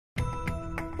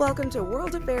Welcome to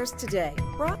World Affairs Today,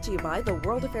 brought to you by the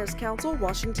World Affairs Council,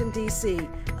 Washington, D.C.,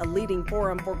 a leading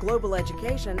forum for global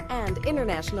education and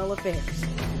international affairs.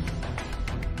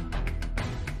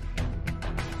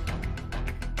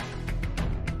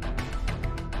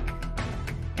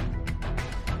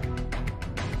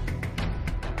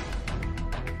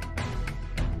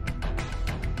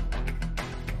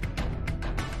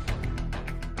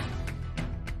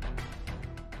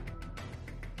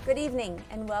 Good evening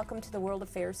and welcome to the World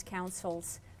Affairs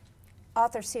Council's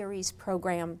Author Series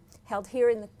program held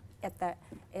here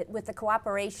with the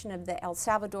cooperation of the El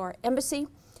Salvador Embassy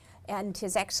and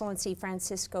His Excellency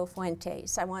Francisco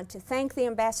Fuentes. I want to thank the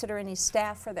Ambassador and his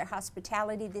staff for their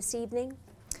hospitality this evening.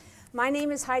 My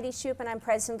name is Heidi Shoup and I'm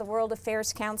President of the World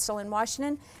Affairs Council in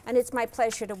Washington, and it's my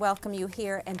pleasure to welcome you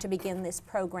here and to begin this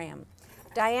program.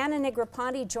 Diana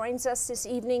Negroponte joins us this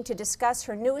evening to discuss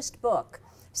her newest book,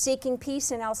 Seeking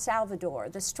Peace in El Salvador,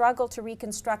 The Struggle to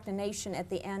Reconstruct a Nation at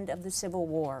the End of the Civil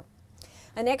War.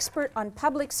 An expert on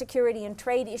public security and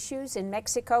trade issues in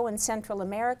Mexico and Central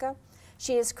America,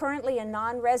 she is currently a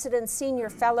non-resident senior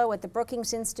fellow at the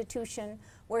Brookings Institution,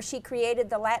 where she created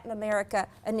the Latin America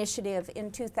Initiative in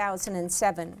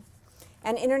 2007.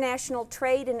 An international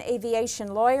trade and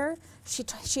aviation lawyer,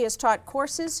 she has taught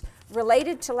courses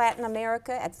related to Latin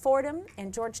America at Fordham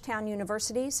and Georgetown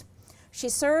Universities. She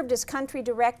served as country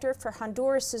director for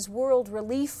Honduras's World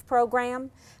Relief Program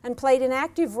and played an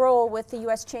active role with the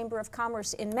U.S. Chamber of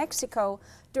Commerce in Mexico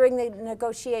during the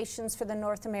negotiations for the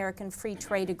North American Free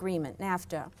Trade Agreement,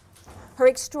 NAFTA. Her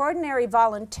extraordinary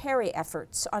voluntary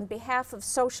efforts on behalf of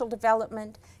social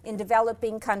development in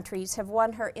developing countries have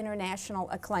won her international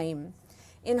acclaim.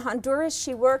 In Honduras,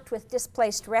 she worked with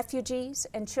displaced refugees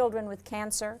and children with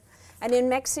cancer, and in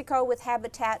Mexico with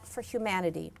Habitat for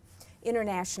Humanity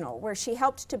International, where she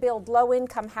helped to build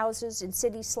low-income houses in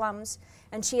city slums,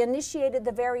 and she initiated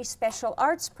the very special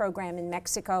arts program in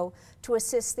Mexico to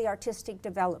assist the artistic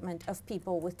development of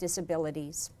people with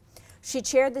disabilities. She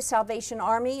chaired the Salvation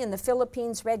Army in the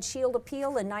Philippines Red Shield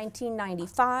Appeal in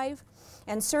 1995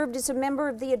 and served as a member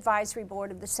of the advisory board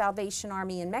of the Salvation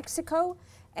Army in Mexico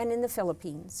and in the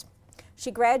Philippines. She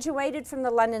graduated from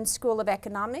the London School of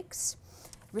Economics,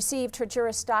 received her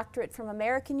Juris Doctorate from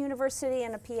American University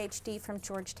and a PhD from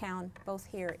Georgetown, both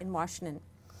here in Washington.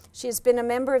 She has been a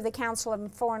member of the Council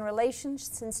of Foreign Relations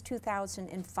since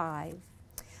 2005.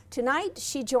 Tonight,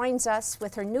 she joins us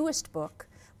with her newest book,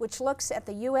 which looks at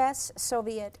the U.S.,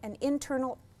 Soviet, and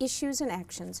internal issues and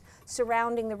actions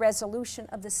surrounding the resolution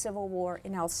of the Civil War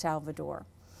in El Salvador.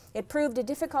 It proved a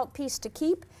difficult peace to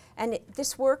keep, and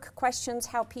this work questions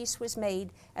how peace was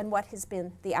made and what has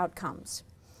been the outcomes.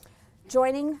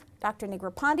 Joining Dr.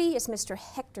 Negroponte is Mr.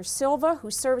 Hector Silva,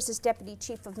 who serves as Deputy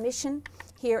Chief of Mission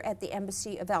here at the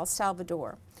Embassy of El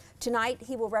Salvador. Tonight,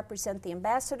 he will represent the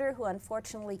Ambassador, who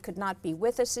unfortunately could not be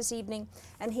with us this evening,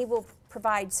 and he will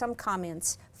provide some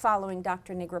comments following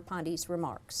Dr. Negroponte's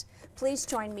remarks. Please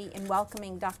join me in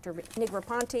welcoming Dr.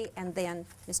 Negroponte and then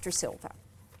Mr. Silva.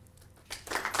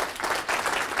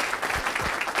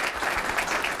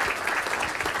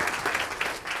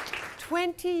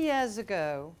 "20 years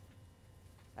ago,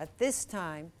 at this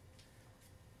time,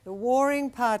 the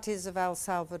warring parties of El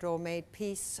Salvador made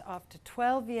peace after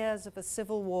 12 years of a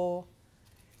civil war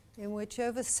in which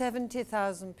over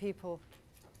 70,000 people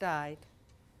died.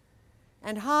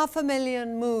 And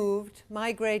 500,000 moved,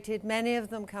 migrated, many of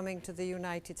them coming to the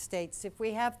United States. If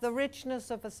we have the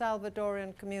richness of a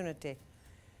Salvadorian community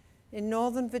in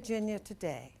Northern Virginia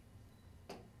today,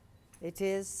 it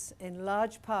is in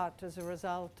large part as a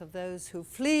result of those who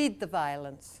fled the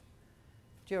violence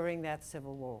during that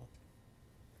civil war.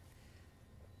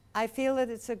 I feel that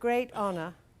it's a great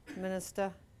honor,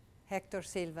 Minister Hector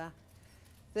Silva,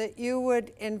 that you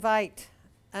would invite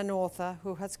an author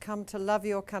who has come to love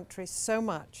your country so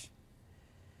much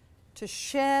to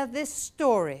share this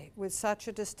story with such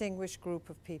a distinguished group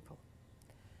of people.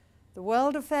 The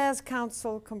World Affairs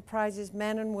Council comprises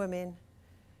men and women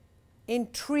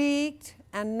intrigued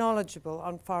and knowledgeable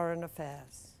on foreign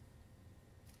affairs.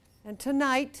 And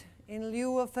tonight, in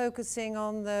lieu of focusing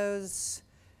on those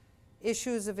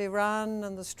issues of Iran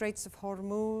and the Straits of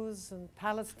Hormuz and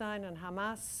Palestine and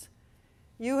Hamas,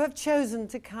 you have chosen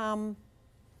to come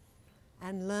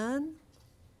and learn,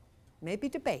 maybe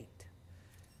debate,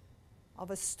 of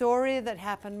a story that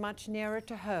happened much nearer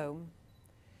to home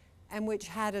and which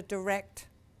had a direct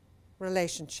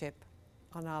relationship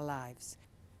on our lives.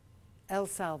 El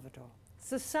Salvador.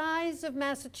 It's the size of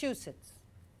Massachusetts.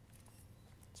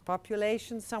 Its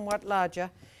population somewhat larger,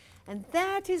 and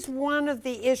that is one of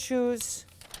the issues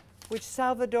which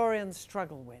Salvadorians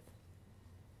struggle with.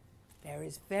 There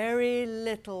is very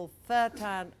little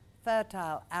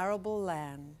fertile arable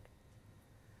land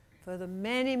for the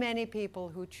many, many people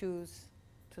who choose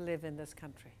to live in this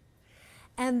country.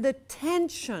 And the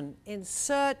tension in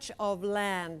search of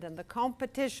land and the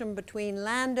competition between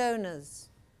landowners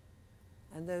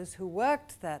and those who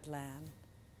worked that land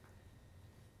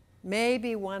may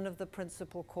be one of the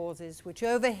principal causes which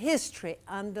over history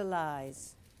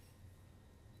underlies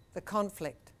the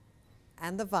conflict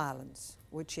and the violence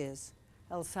which is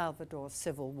El Salvador's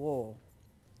civil war.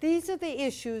 These are the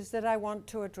issues that I want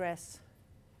to address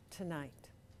tonight.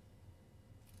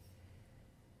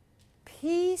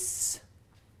 Peace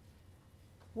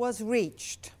was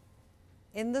reached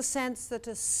in the sense that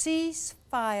a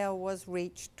ceasefire was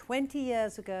reached 20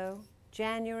 years ago,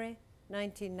 January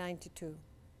 1992.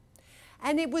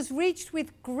 And it was reached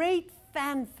with great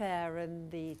fanfare in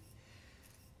the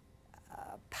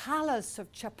palace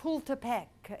of Chapultepec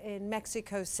in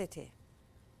Mexico City.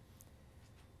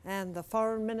 And the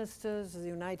foreign ministers of the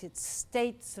United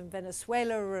States and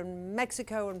Venezuela and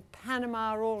Mexico and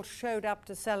Panama all showed up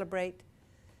to celebrate.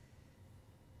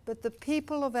 But the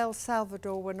people of El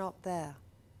Salvador were not there.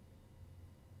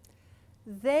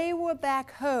 They were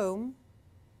back home,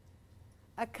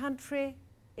 a country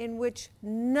in which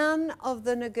none of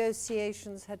the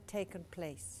negotiations had taken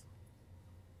place.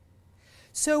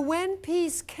 So when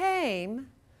peace came,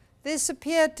 this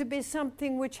appeared to be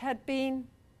something which had been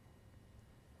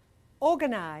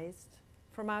organized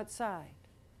from outside.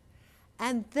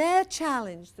 And their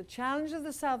challenge, the challenge of the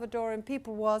Salvadoran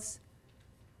people, was,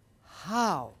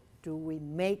 how do we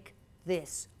make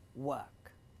this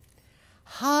work?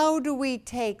 How do we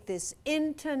take this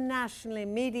internationally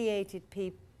mediated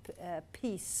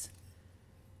peace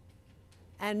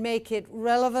and make it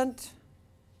relevant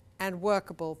and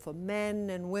workable for men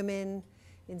and women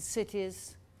in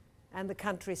cities and the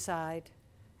countryside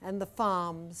and the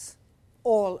farms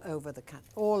all over the country,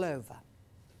 all over.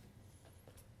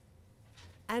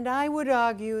 And I would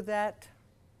argue that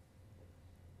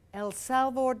El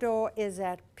Salvador is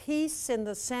at peace in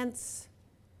the sense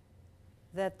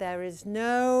that there is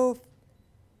no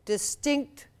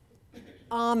distinct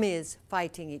armies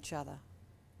fighting each other.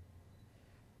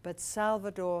 But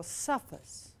Salvador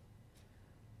suffers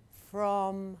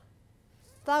from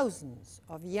thousands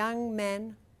of young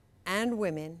men and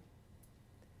women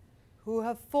who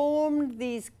have formed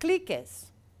these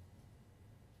cliques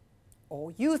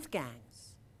or youth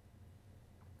gangs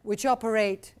which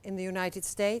operate in the United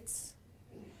States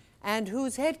and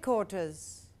whose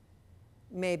headquarters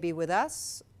may be with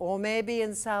us or may be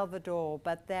in Salvador,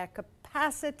 but their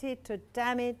capacity to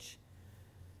damage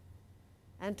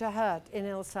and to hurt in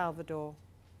El Salvador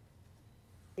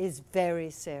is very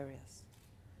serious.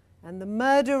 And the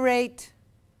murder rate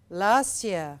last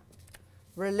year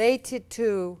related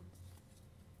to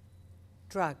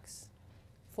drugs,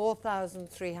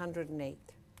 4,308.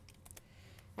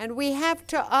 And we have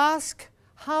to ask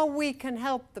how we can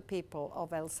help the people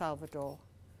of El Salvador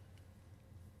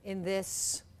in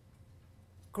this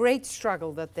great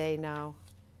struggle that they now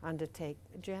undertake.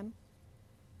 Jem?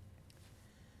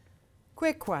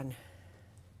 Quick one.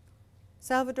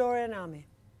 Salvadorian army,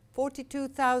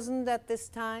 42,000 at this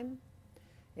time,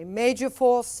 a major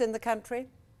force in the country.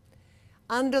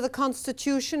 Under the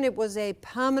Constitution, it was a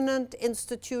permanent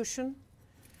institution,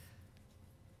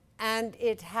 and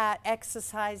it had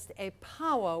exercised a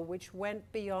power which went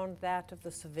beyond that of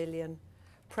the civilian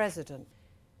president.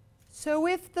 So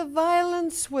if the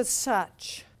violence was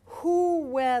such, who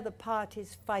were the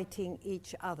parties fighting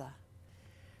each other?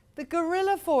 The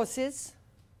guerrilla forces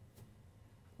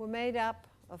were made up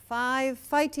of 5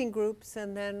 fighting groups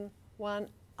and then 1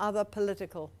 other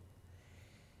political.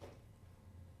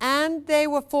 And they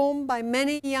were formed by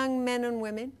many young men and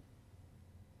women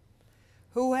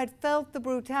who had felt the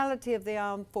brutality of the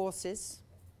armed forces,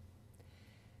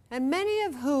 and many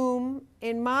of whom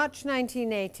in March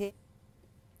 1980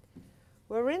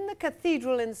 were in the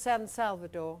cathedral in San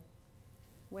Salvador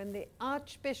when the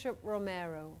Archbishop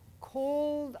Romero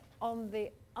called on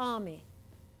the army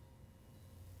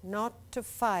not to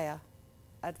fire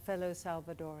at fellow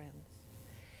Salvadorians.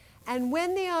 And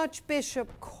when the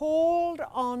Archbishop called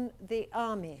on the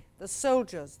army, the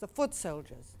soldiers, the foot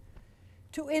soldiers,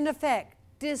 to in effect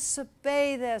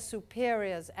disobey their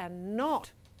superiors and not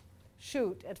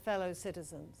shoot at fellow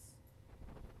citizens,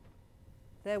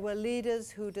 there were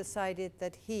leaders who decided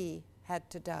that he had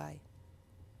to die.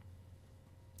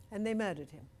 And they murdered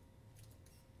him.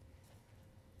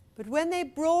 But when they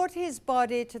brought his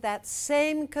body to that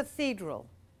same cathedral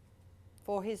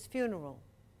for his funeral,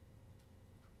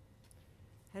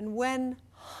 and when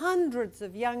hundreds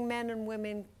of young men and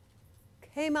women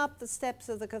came up the steps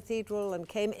of the cathedral and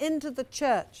came into the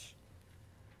church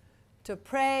to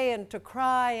pray and to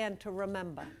cry and to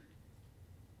remember.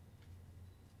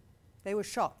 They were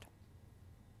shot.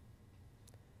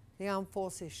 The armed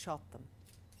forces shot them.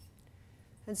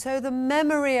 And so the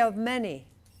memory of many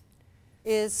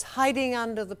is hiding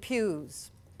under the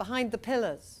pews, behind the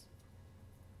pillars,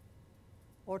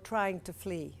 or trying to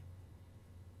flee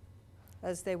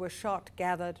as they were shot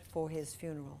gathered for his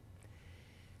funeral.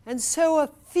 And so a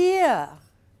fear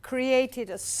created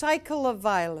a cycle of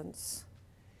violence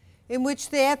in which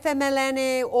the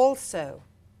FMLN also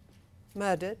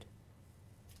murdered,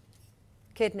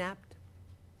 kidnapped,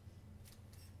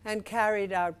 and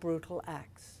carried out brutal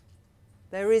acts.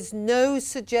 There is no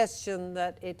suggestion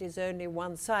that it is only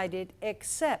one-sided,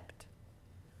 except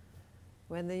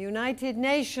when the United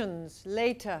Nations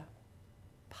later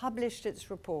published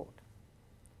its report.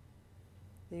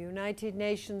 The United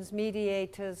Nations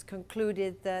mediators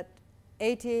concluded that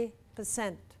 80%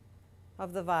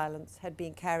 of the violence had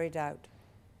been carried out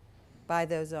by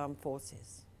those armed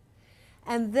forces.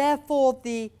 And therefore,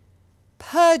 the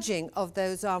purging of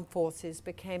those armed forces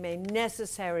became a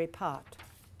necessary part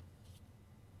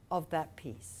of that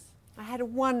peace. I had a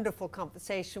wonderful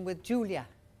conversation with Julia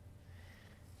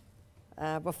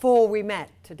before we met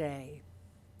today,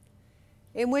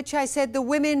 in which I said the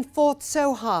women fought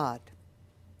so hard.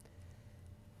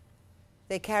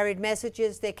 They carried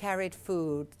messages, they carried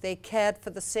food, they cared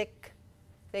for the sick,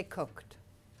 they cooked.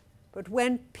 But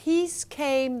when peace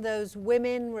came, those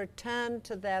women returned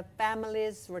to their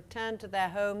families, returned to their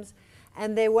homes,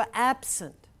 and they were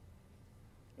absent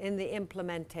in the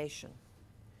implementation.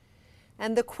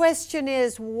 And the question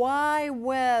is, why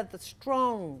were the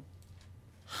strong,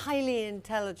 highly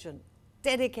intelligent,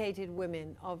 dedicated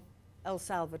women of El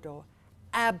Salvador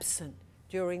absent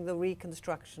during the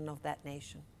reconstruction of that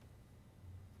nation?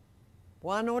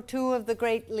 One or two of the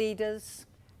great leaders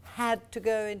had to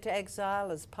go into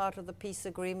exile as part of the peace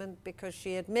agreement because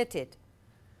she admitted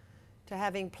to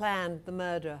having planned the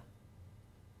murder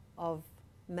of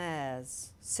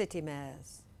mayors, city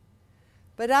mayors.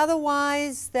 But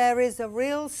otherwise, there is a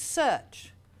real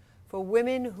search for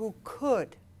women who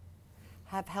could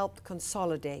have helped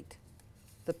consolidate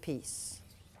the peace.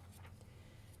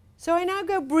 So I now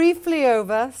go briefly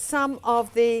over some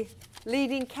of the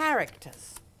leading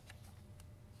characters.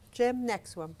 Jim,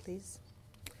 next one, please.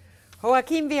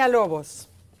 Joaquín Villalobos.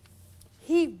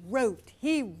 He wrote.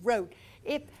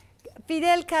 If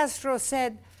Fidel Castro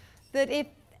said that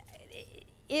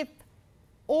if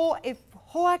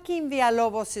Joaquín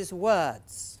Villalobos'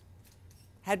 words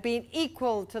had been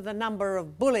equal to the number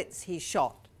of bullets he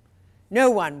shot, no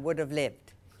one would have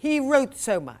lived. He wrote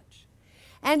so much.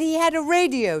 And he had a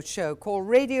radio show called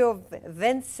Radio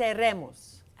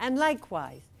Venceremos. And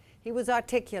likewise, he was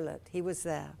articulate, he was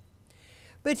there.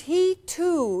 But he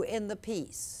too, in the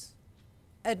piece,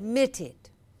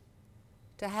 admitted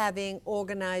to having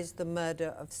organized the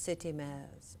murder of city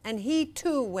mayors. And he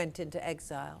too went into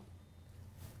exile.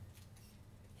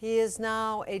 He is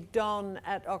now a don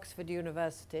at Oxford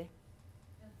University,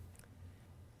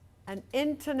 an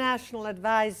international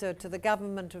advisor to the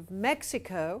government of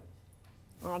Mexico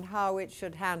on how it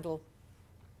should handle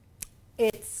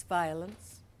its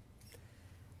violence.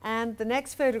 And the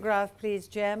next photograph, please,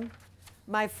 Jem.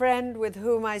 My friend with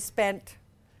whom I spent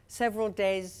several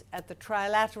days at the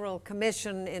Trilateral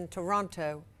Commission in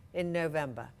Toronto in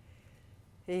November.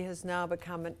 He has now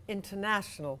become an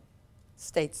international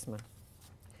statesman.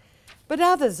 But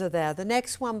others are there. The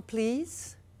next one,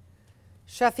 please.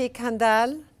 Shafiq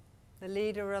Handal, the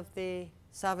leader of the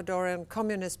Salvadoran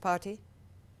Communist Party.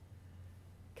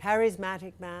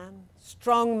 Charismatic man,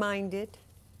 strong-minded.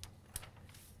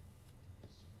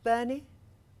 Bernie,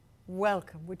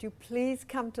 welcome. Would you please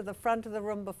come to the front of the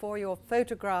room before your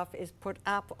photograph is put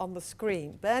up on the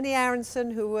screen? Bernie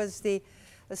Aronson, who was the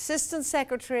Assistant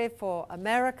Secretary for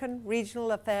American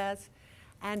Regional Affairs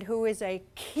and who is a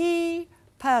key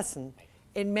person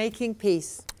in making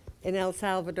peace in El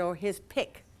Salvador. His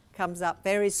pic comes up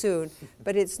very soon,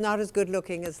 but it's not as good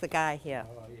looking as the guy here.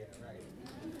 Oh, yeah, right.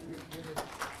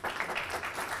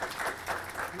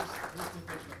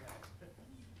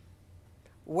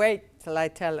 Wait till I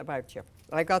tell about you.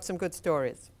 I got some good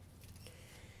stories.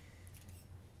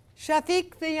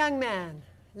 Shafiq, the young man,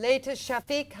 later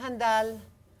Shafiq Handal,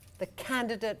 the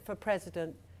candidate for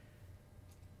president.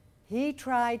 He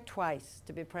tried twice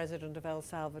to be president of El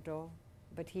Salvador,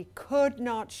 but he could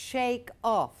not shake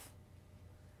off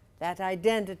that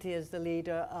identity as the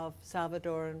leader of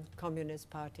Salvadoran Communist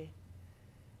Party,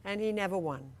 and he never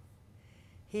won.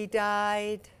 He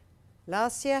died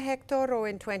last year, Hector, or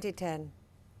in 2010?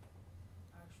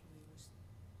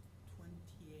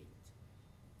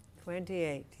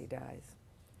 28 he dies.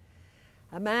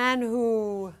 A man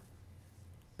who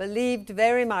believed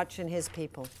very much in his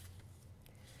people.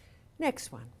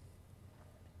 Next one.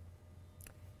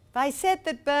 If I said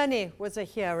that Bernie was a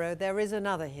hero, there is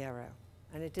another hero,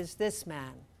 and it is this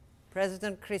man,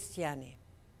 President Cristiani.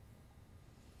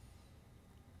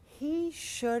 He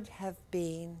should have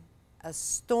been a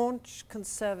staunch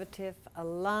conservative,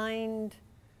 aligned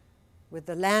with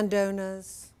the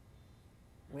landowners,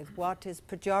 with what is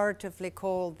pejoratively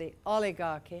called the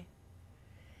oligarchy.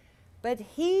 But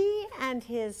he and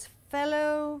his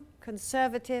fellow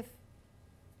conservative,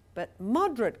 but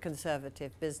moderate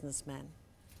conservative businessmen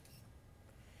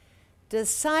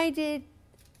decided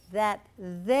that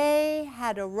they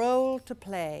had a role to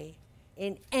play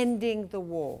in ending the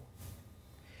war,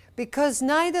 because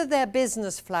neither their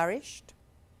business flourished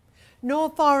nor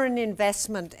foreign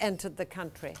investment entered the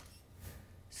country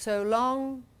so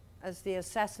long as the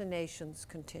assassinations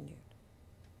continued.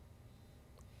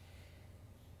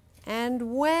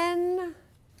 And when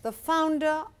the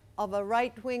founder of a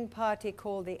right-wing party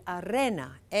called the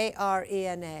ARENA,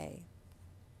 A-R-E-N-A,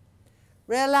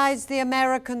 realized the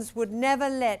Americans would never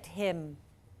let him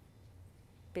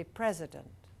be president,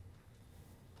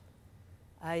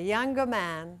 a younger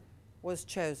man was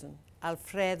chosen,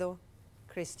 Alfredo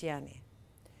Cristiani.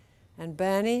 And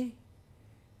Bernie,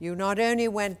 you not only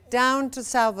went down to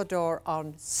Salvador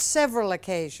on several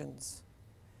occasions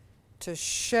to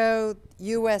show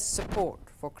US support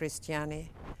for Cristiani,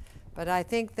 but I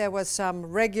think there were some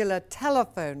regular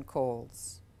telephone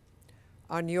calls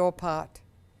on your part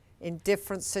in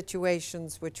different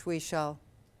situations which we shall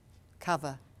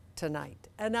cover tonight.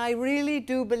 And I really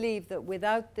do believe that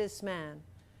without this man,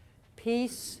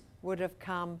 peace would have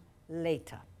come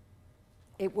later.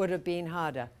 It would have been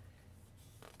harder.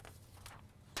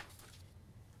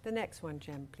 The next one,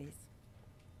 Jem, please.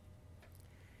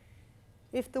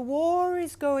 If the war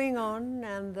is going on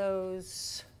and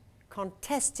those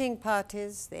contesting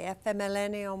parties, the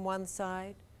FMLN on one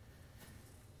side,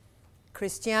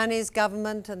 Cristiani's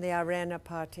government and the ARENA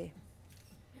party,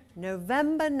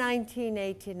 November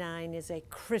 1989 is a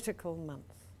critical month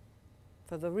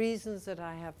for the reasons that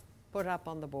I have put up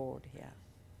on the board here.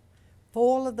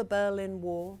 Fall of the Berlin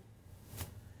Wall,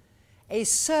 a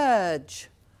surge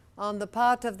on the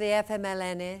part of the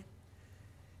FMLN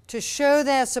to show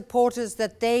their supporters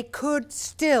that they could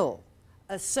still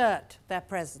assert their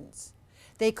presence.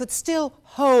 They could still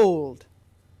hold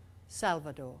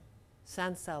Salvador,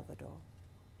 San Salvador.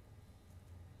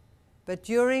 But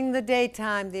during the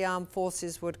daytime, the armed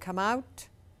forces would come out,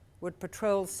 would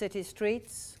patrol city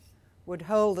streets, would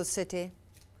hold the city.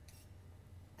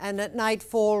 And at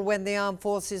nightfall, when the armed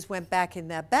forces went back in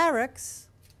their barracks,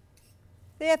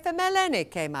 the FMLN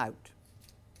came out,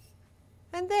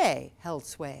 and they held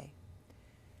sway.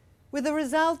 With the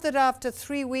result that after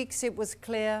 3 weeks, it was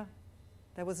clear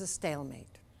there was a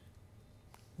stalemate.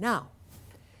 Now,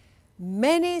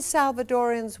 many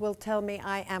Salvadorians will tell me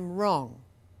I am wrong,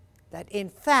 that in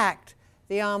fact,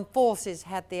 the armed forces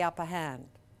had the upper hand.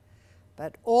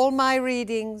 But all my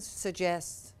readings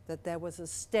suggest that there was a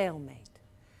stalemate.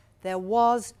 There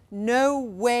was no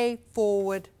way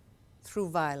forward through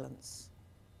violence.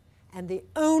 And the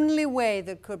only way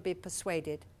that could be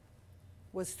persuaded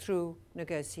was through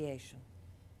negotiation.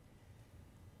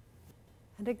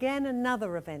 And again,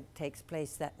 another event takes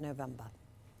place that November.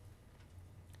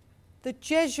 The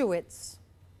Jesuits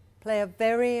play a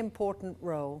very important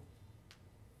role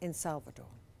in Salvador.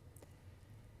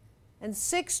 And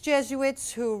 6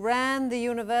 Jesuits who ran the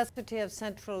University of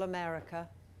Central America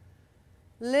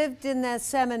lived in their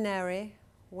seminary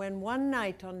when one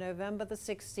night on November the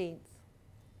 16th,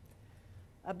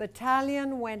 a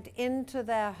battalion went into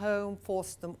their home,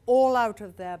 forced them all out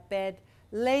of their bed,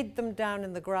 laid them down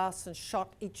in the grass and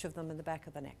shot each of them in the back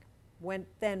of the neck.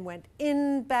 Then went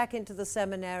back into the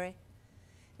seminary,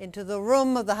 into the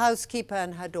room of the housekeeper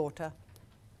and her daughter,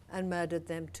 and murdered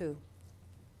them too.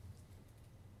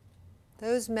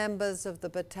 Those members of the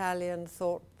battalion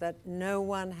thought that no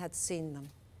one had seen them.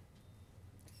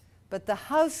 But the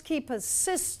housekeeper's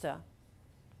sister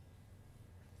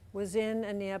was in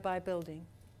a nearby building.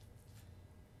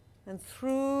 And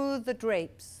through the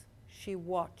drapes, she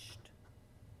watched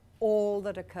all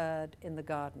that occurred in the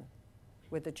garden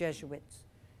with the Jesuits.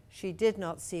 She did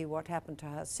not see what happened to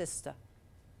her sister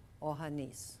or her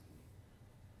niece.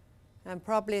 And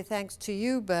probably thanks to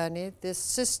you, Bernie, this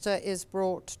sister is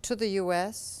brought to the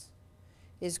US,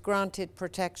 is granted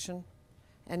protection,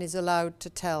 and is allowed to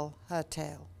tell her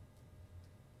tale.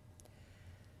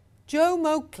 Joe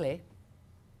Moakley,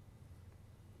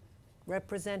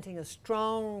 representing a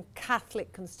strong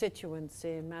Catholic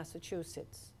constituency in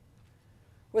Massachusetts,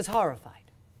 was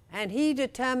horrified, and he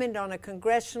determined on a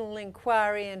congressional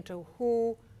inquiry into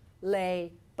who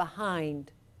lay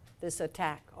behind this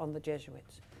attack on the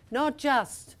Jesuits. Not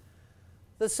just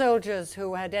the soldiers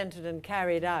who had entered and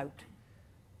carried out,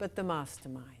 but the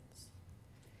masterminds.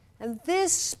 And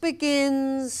this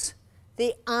begins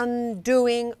the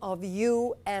undoing of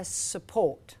U.S.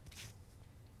 support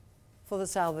for the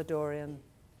Salvadorian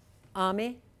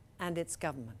army and its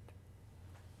government.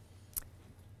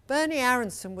 Bernie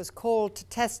Aronson was called to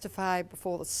testify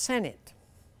before the Senate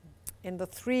in the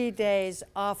 3 days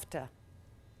after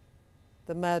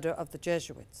the murder of the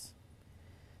Jesuits.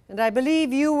 And I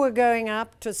believe you were going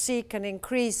up to seek an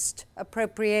increased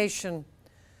appropriation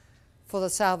for the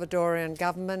Salvadorian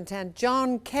government, and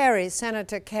John Kerry,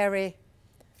 Senator Kerry,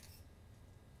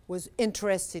 was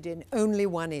interested in only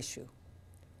one issue: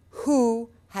 who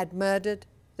had murdered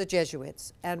the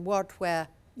Jesuits, and what were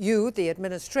you, the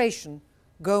administration,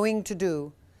 going to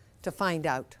do to find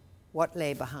out what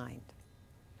lay behind.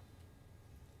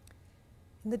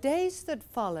 In the days that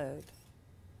followed,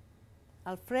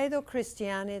 Alfredo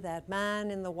Cristiani, that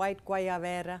man in the white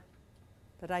guayabera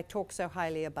that I talk so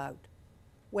highly about,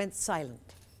 went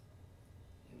silent.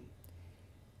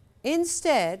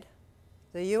 Instead,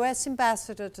 the U.S.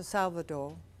 ambassador to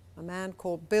Salvador, a man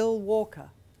called Bill Walker,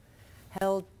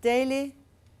 held daily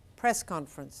press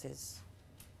conferences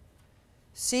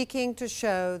seeking to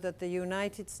show that the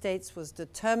United States was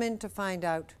determined to find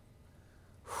out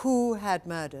who had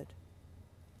murdered,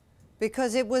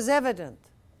 because it was evident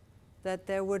that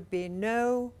there would be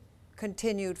no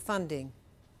continued funding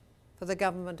for the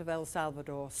government of El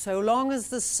Salvador so long as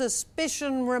the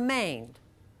suspicion remained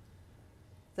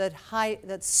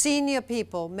that senior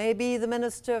people, maybe the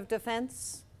Minister of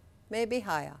Defense, maybe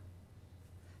higher,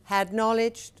 had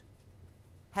knowledge,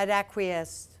 had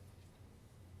acquiesced,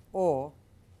 or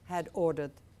had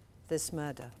ordered this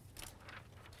murder.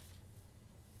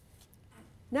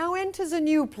 Now enters a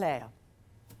new player,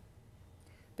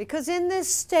 because in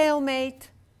this stalemate,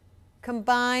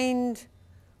 combined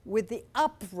with the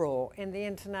uproar in the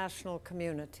international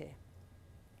community,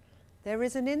 there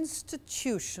is an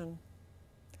institution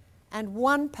and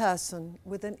one person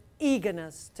with an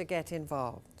eagerness to get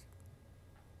involved: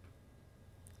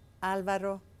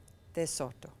 Álvaro de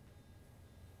Soto.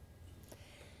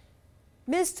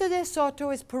 Mr. de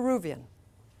Soto is Peruvian.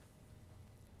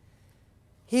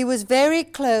 He was very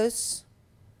close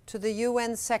to the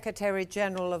UN Secretary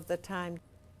General of the time,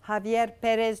 Javier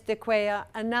Pérez de Cuellar,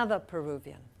 another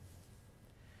Peruvian.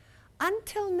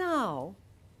 Until now,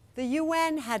 the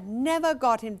UN had never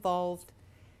got involved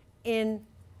in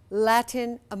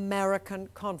Latin American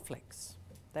conflicts.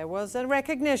 There was a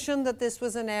recognition that this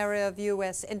was an area of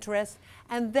US interest,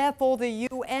 and therefore the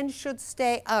UN should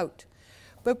stay out.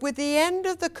 But with the end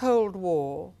of the Cold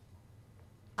War,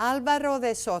 Álvaro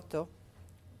de Soto,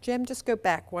 Jim, just go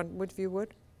back one, if you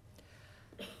would,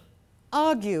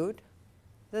 argued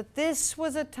that this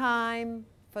was a time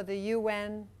for the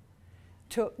UN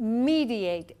to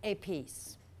mediate a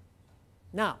peace.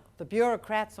 Now, the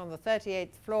bureaucrats on the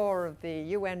 38th floor of the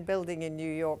UN building in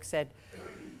New York said,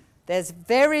 there's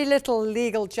very little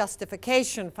legal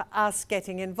justification for us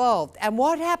getting involved. And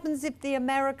what happens if the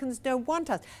Americans don't want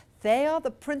us? They are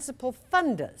the principal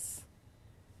funders.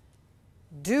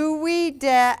 Do we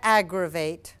dare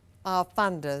aggravate our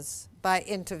funders by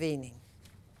intervening?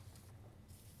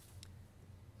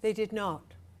 They did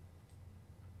not.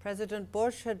 President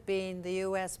Bush had been the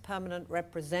US permanent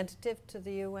representative to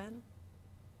the UN.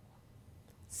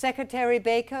 Secretary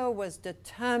Baker was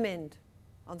determined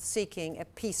on seeking a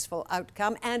peaceful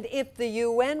outcome, and if the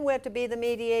UN were to be the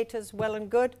mediators, well and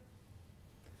good,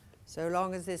 so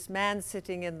long as this man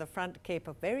sitting in the front kept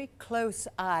a very close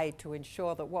eye to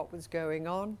ensure that what was going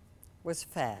on was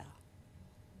fair.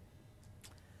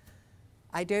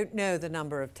 I don't know the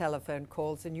number of telephone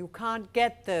calls, and you can't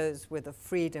get those with a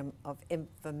freedom of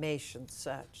information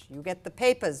search. You get the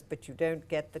papers, but you don't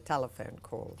get the telephone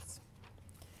calls.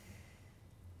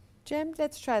 Jem,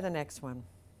 let's try the next one.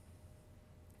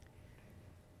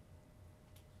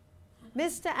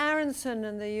 Mr. Aronson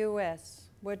and the US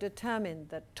were determined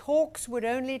that talks would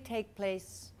only take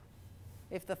place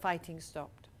if the fighting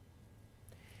stopped.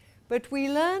 But we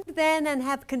learned then and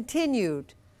have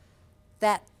continued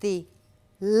that the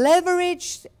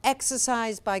leveraged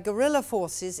exercise by guerrilla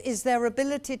forces is their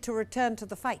ability to return to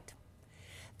the fight.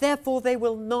 Therefore, they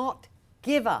will not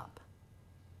give up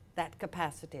that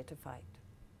capacity to fight.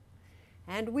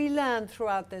 And we learned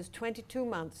throughout those 22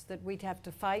 months that we'd have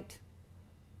to fight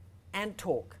and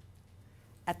talk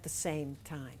at the same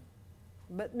time.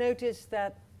 But notice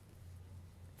that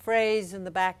phrase in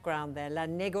the background there, la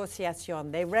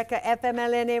négociation.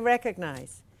 FMLN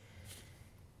recognize.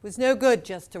 It was no good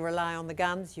just to rely on the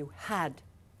guns. You had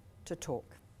to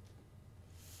talk.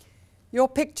 Your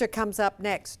picture comes up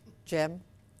next, Jim.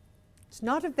 It's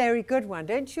not a very good one.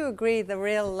 Don't you agree the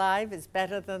real life is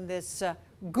better than this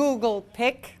Google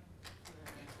pic?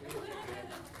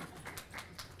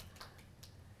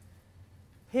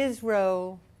 His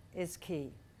role is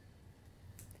key.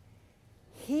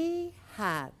 He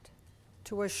had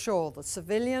to assure the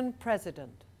civilian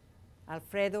president,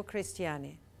 Alfredo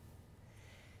Cristiani,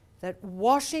 that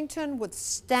Washington would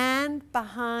stand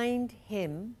behind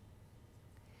him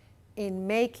in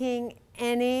making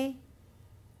any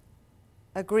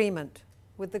agreement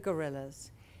with the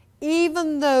guerrillas,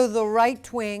 even though the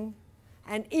right wing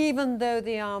and even though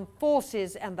the armed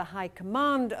forces and the high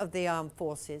command of the armed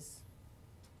forces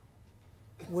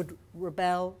would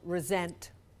rebel,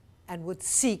 resent, and would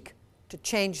seek to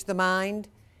change the mind,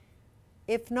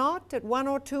 if not at one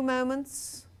or two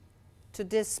moments, to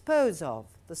dispose of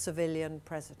the civilian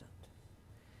president.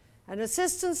 And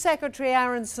Assistant Secretary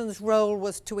Aronson's role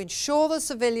was to ensure the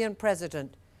civilian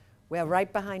president, we're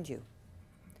right behind you.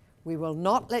 We will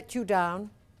not let you down.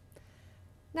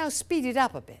 Now speed it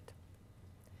up a bit.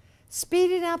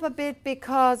 Speed it up a bit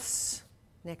because,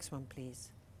 next one please,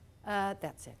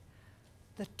 that's it.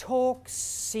 The talks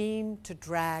seemed to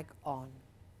drag on.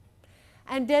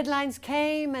 And deadlines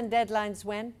came and deadlines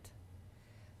went.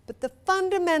 But the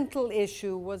fundamental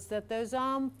issue was that those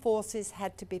armed forces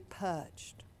had to be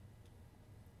purged.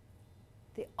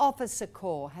 The officer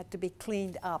corps had to be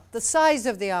cleaned up. The size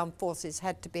of the armed forces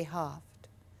had to be halved.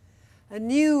 A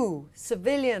new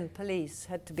civilian police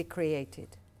had to be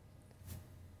created.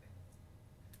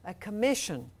 A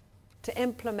commission to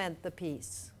implement the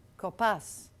peace,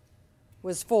 COPAS,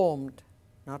 was formed.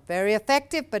 Not very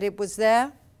effective, but it was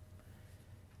there.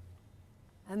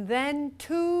 And then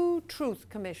two truth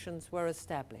commissions were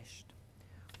established.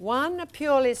 One, a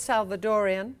purely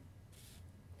Salvadorian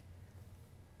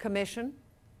commission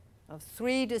of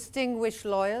 3 distinguished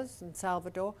lawyers in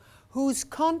Salvador, whose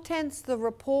contents the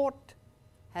report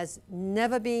has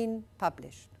never been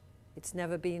published. It's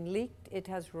never been leaked. It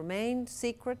has remained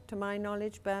secret, to my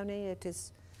knowledge, Bernie. It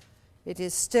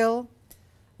is still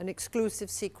an exclusive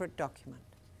secret document.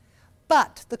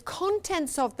 But the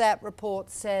contents of that report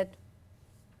said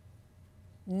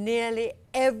nearly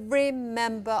every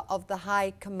member of the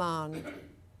High Command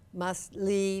must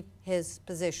leave his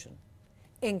position,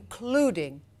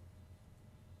 including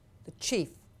the chief,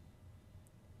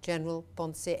 General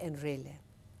Ponce Enrile.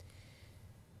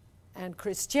 And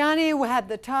Cristiani had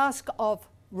the task of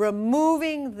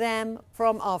removing them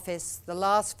from office, the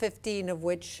last 15 of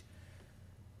which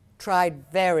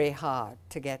tried very hard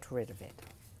to get rid of it.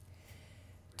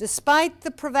 Despite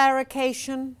the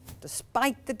prevarication,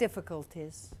 despite the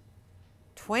difficulties,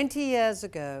 20 years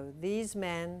ago, these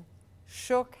men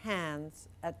shook hands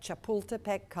at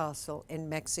Chapultepec Castle in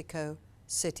Mexico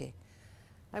City.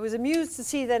 I was amused to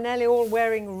see they're nearly all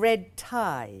wearing red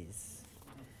ties.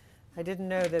 I didn't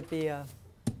know there'd be a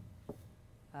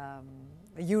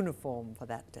uniform for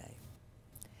that day.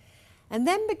 And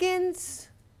then begins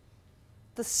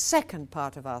the second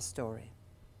part of our story,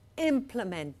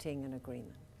 implementing an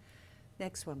agreement.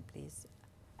 Next one, please.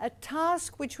 A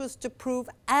task which was to prove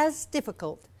as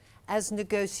difficult as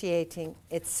negotiating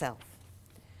itself.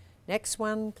 Next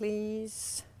one,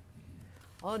 please.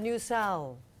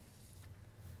 ONUSAL,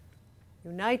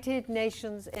 United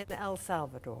Nations in El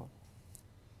Salvador.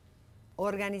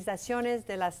 Organizaciones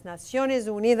de las Naciones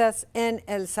Unidas en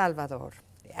El Salvador,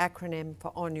 the acronym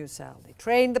for ONUSAL. They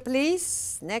trained the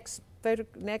police. Next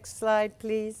slide,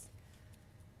 please.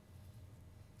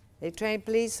 They trained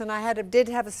police, and I did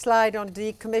have a slide on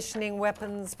decommissioning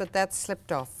weapons, but that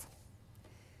slipped off.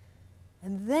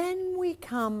 And then we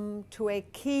come to a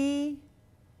key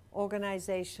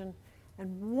organization,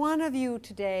 and one of you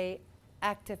today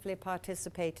actively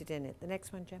participated in it. The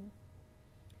next one, Jim.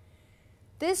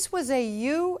 This was a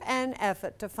UN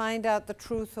effort to find out the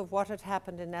truth of what had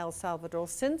happened in El Salvador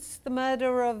since the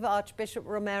murder of Archbishop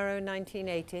Romero in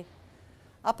 1980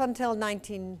 up until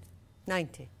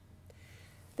 1990.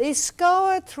 They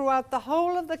scoured throughout the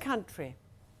whole of the country,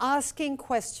 asking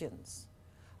questions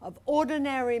of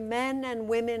ordinary men and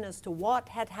women as to what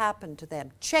had happened to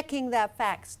them, checking their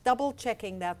facts,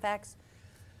 double-checking their facts,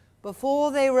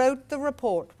 before they wrote the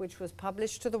report which was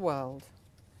published to the world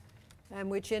and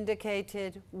which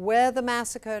indicated where the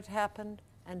massacre had happened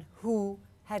and who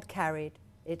had carried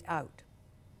it out.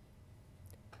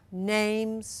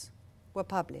 Names were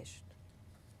published.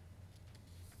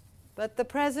 But the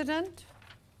President,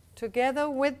 together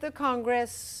with the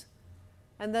Congress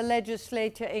and the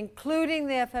legislature, including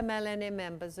the FMLN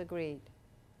members, agreed.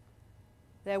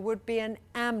 There would be an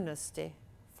amnesty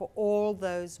for all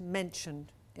those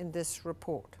mentioned in this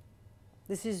report.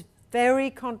 This is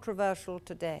very controversial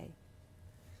today.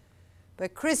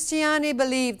 But Cristiani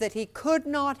believed that he could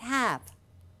not have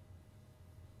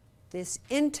this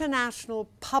international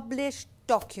published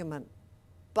document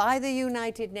by the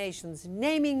United Nations,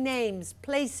 naming names,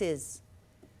 places,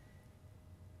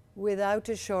 without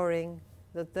assuring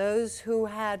that those who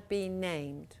had been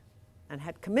named and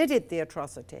had committed the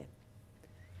atrocity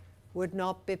would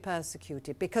not be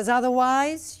persecuted, because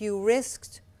otherwise you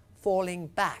risked falling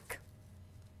back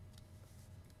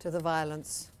to the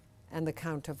violence and the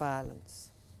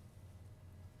counter-violence.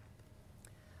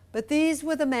 But these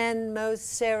were the men most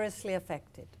seriously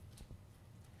affected.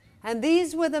 And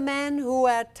these were the men who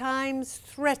at times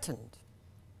threatened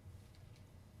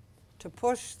to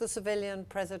push the civilian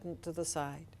president to the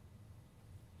side.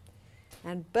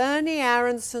 And Bernie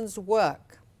Aronson's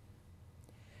work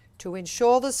to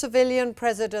ensure the civilian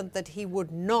president that he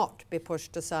would not be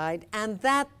pushed aside and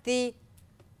that the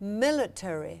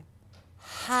military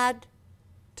had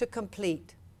to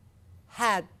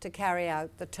carry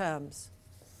out the terms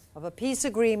of a peace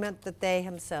agreement that they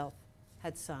himself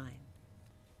had signed.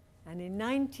 And in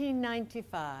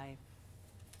 1995,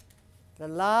 the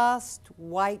last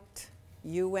white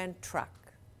UN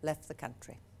truck left the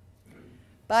country.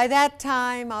 By that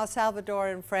time, our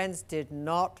Salvadoran friends did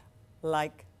not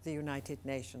like the United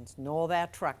Nations, nor their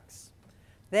trucks.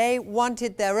 They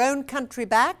wanted their own country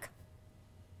back,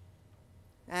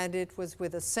 and it was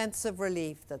with a sense of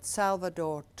relief that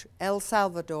El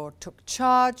Salvador took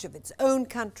charge of its own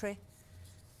country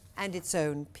and its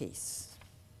own peace.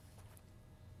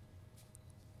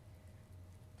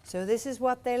 So this is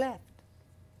what they left.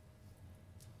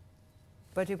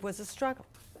 But it was a struggle.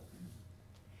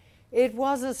 It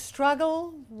was a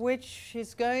struggle which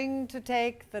is going to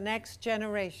take the next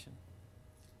generation.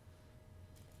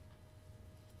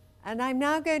 And I'm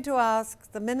now going to ask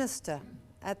the minister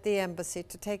at the embassy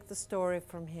to take the story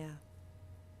from here.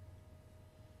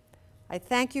 I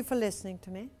thank you for listening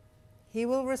to me. He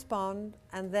will respond,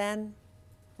 and then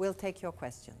we'll take your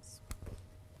questions.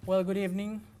 Well, good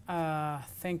evening.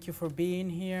 Thank you for being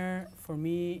here. For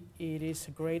me, it is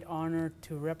a great honor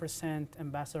to represent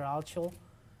Ambassador Alchel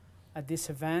at this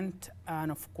event,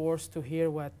 and of course to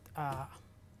hear what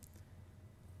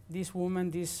this woman,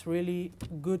 this really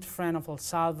good friend of El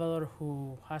Salvador,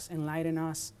 who has enlightened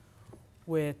us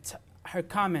with her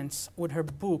comments, with her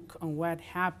book on what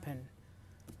happened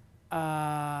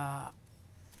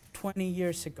 20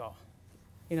 years ago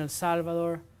in El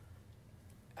Salvador.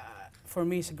 For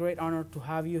me, it's a great honor to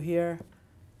have you here,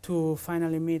 to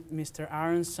finally meet Mr.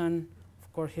 Aronson.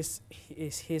 Of course,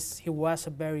 he was a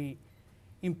very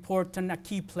important, a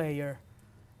key player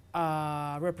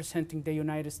representing the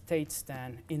United States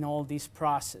then in all this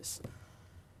process.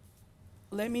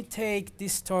 Let me take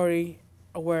this story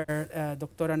where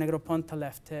Dr. Negroponte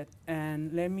left it,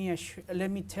 and let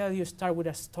me tell you, start with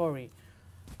a story.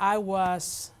 I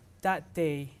was that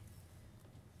day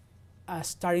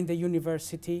starting the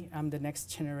university. I'm the next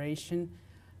generation,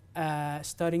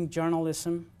 studying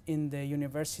journalism in the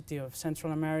University of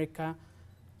Central America.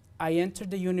 I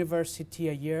entered the university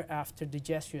a year after the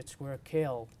Jesuits were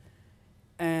killed,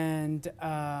 and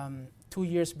 2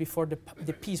 years before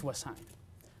the peace was signed.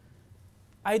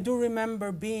 I do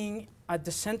remember being at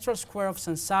the central square of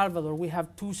San Salvador. We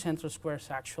have two central squares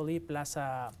actually,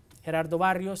 Plaza Gerardo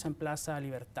Barrios and Plaza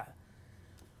Libertad.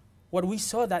 What we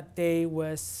saw that day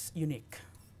was unique,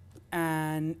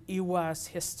 and it was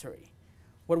history.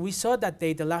 What we saw that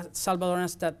day, the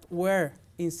Salvadorans that were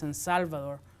in San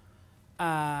Salvador,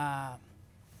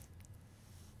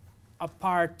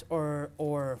 apart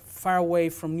or far away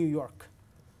from New York,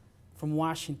 from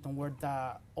Washington, where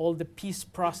all the peace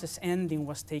process ending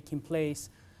was taking place,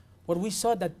 what we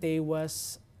saw that day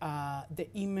was the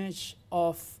image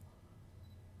of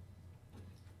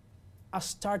a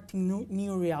starting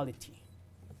new reality.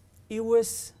 It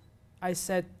was, I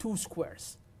said, two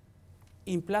squares.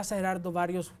 In Plaza Gerardo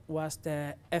Barrios was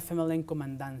the FMLN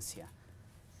Comandancia,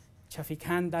 Chafik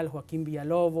Handal, Joaquin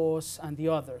Villalobos, and the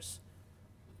others.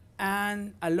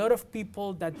 And a lot of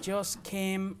people that just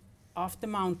came off the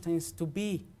mountains to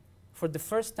be, for the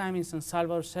first time in San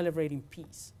Salvador, celebrating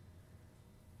peace.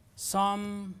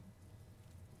 Some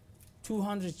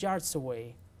 200 yards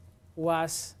away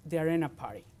was the arena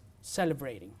party,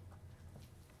 celebrating.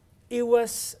 It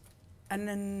was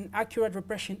an accurate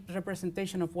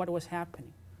representation of what was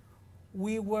happening.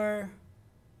 We were,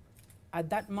 at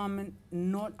that moment,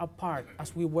 not apart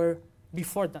as we were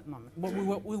before that moment, but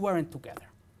we weren't together.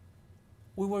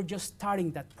 We were just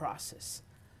starting that process.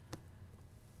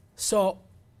 So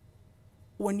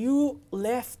when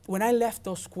I left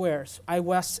those squares, I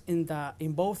was in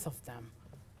both of them.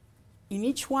 In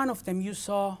each one of them, you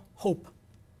saw hope.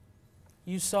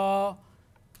 You saw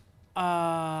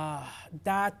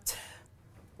that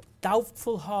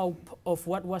doubtful hope of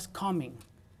what was coming.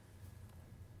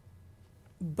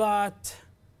 But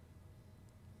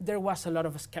there was a lot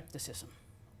of skepticism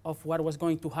of what was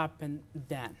going to happen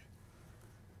then.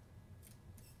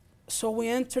 So we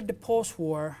entered the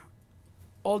post-war.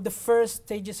 All the first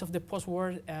stages of the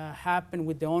post-war happened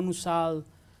with the ONUSAL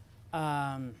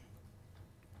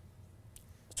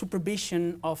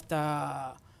supervision of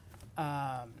the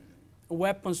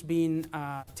weapons being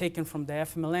taken from the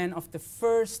FMLN, of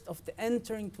the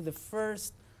entering to the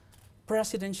first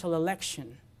presidential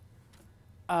election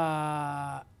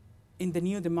in the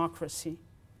new democracy.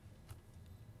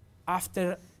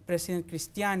 After President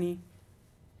Cristiani,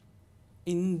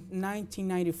 in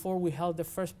 1994, we held the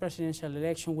first presidential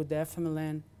election with the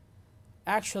FMLN.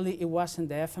 Actually, it wasn't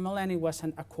the FMLN, it was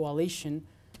a coalition,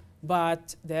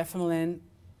 but the FMLN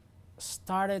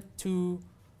started to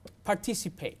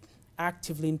participate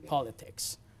actively in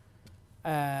politics.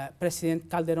 President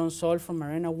Calderón Sol from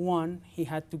Arena won. He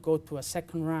had to go to a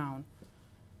second round.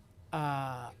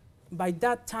 By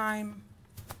that time,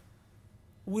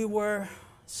 we were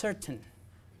certain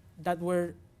that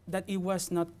it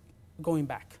was not going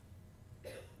back,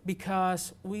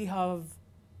 because we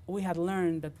had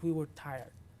learned that we were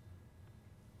tired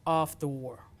of the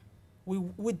war.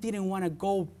 We didn't want to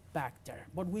go back there,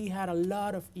 but we had a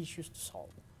lot of issues to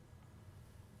solve.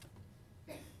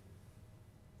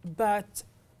 But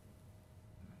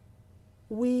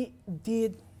we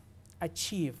did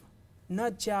achieve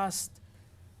not just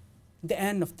the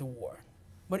end of the war,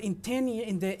 but in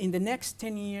the next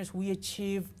 10 years, we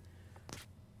achieved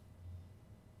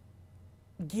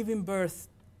giving birth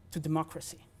to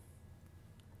democracy.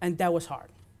 And that was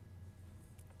hard.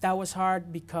 That was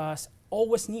hard because all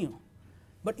was new.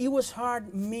 But it was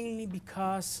hard mainly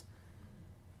because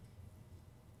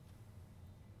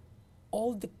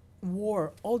all the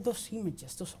war, all those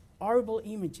images, those horrible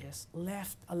images,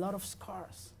 left a lot of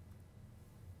scars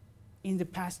in the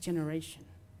past generation.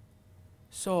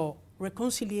 So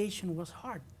reconciliation was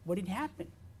hard, but it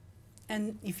happened.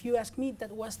 And if you ask me,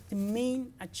 that was the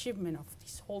main achievement of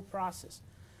this whole process,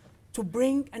 to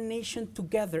bring a nation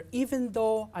together. Even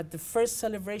though at the first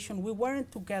celebration we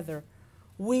weren't together,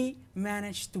 we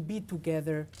managed to be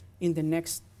together in the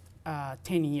next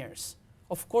 10 years.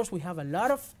 Of course, we have a lot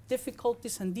of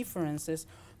difficulties and differences,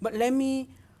 but let me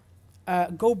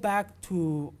go back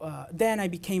to, then I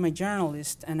became a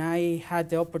journalist, and I had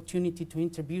the opportunity to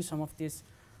interview some of these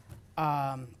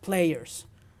players.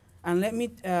 And let me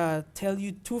tell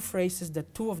you two phrases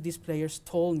that two of these players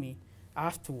told me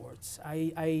afterwards.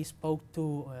 I spoke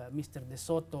to Mr. De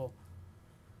Soto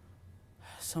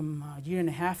some year and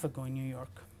a half ago in New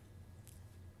York.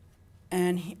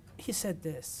 And he said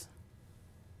this: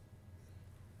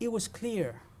 it was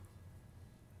clear.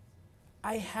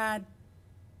 I had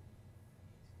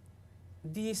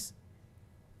this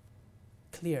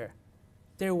clear.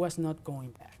 There was not going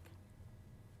back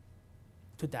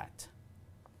to that.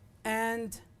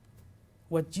 And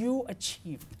what you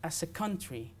achieved as a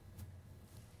country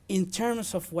in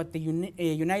terms of what the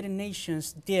United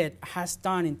Nations has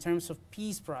done in terms of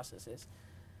peace processes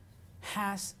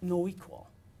has no equal.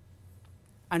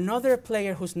 Another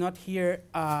player who's not here,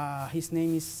 his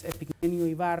name is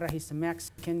Epigmenio Ibarra. He's a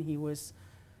Mexican. He was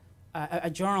a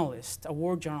journalist, a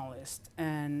war journalist,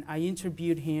 and I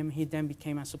interviewed him. He then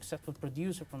became a successful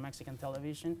producer for Mexican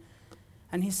television.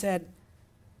 And he said,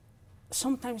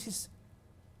 sometimes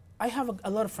I have a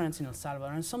lot of friends in El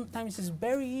Salvador, and sometimes it's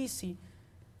very easy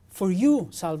for you,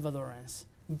 Salvadorans,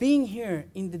 being here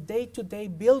in the day-to-day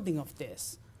building of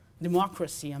this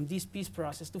democracy and this peace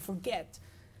process, to forget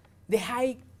the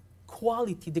high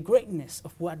quality, the greatness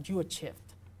of what you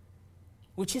achieved,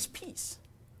 which is peace.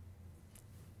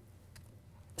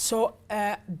 So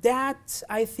I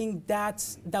think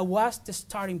that was the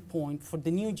starting point for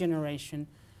the new generation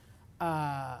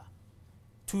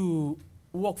to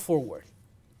walk forward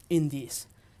in this.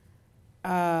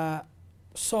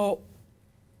 So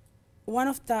one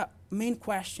of the main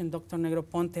questions Dr.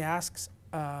 Negroponte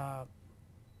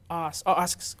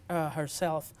asks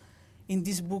herself in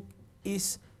this book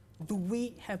is, do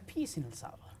we have peace in El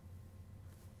Salvador?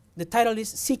 The title is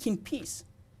Seeking Peace.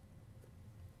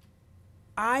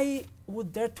 I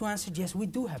would dare to answer, yes, we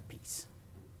do have peace.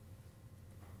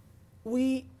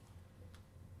 We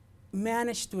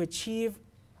managed to achieve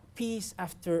peace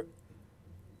after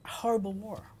a horrible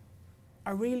war,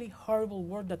 a really horrible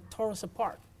war that tore us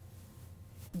apart,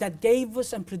 that gave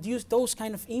us and produced those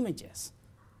kind of images.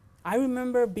 I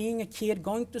remember being a kid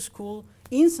going to school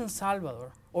in San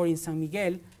Salvador or in San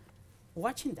Miguel,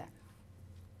 watching that.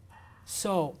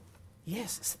 So,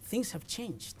 yes, things have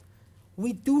changed.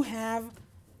 We do have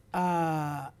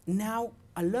now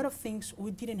a lot of things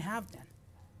we didn't have then.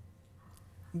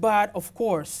 But of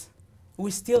course,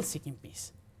 we're still seeking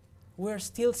peace. We're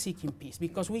still seeking peace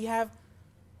because we have,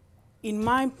 in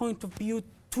my point of view,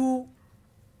 two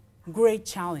great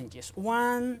challenges.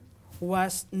 One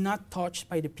was not touched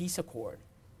by the peace accord,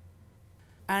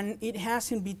 and it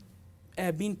hasn't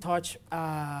been touched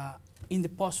in the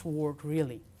post-war,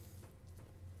 really,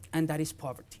 and that is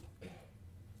poverty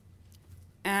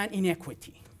and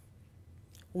inequity.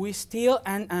 We still,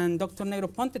 and Dr.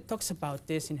 Negroponte talks about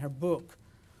this in her book,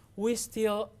 we're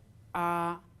still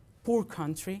a poor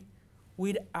country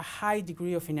with a high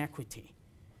degree of inequity.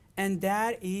 And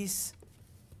that is,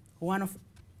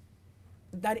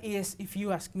 if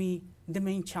you ask me, the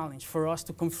main challenge for us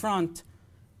to confront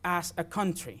as a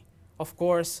country. Of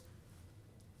course,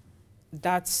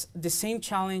 that's the same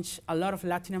challenge a lot of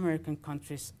Latin American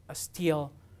countries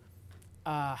still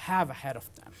have ahead of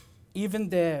them. Even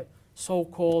the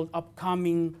so-called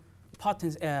upcoming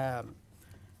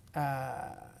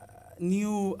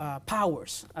new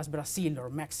powers as Brazil or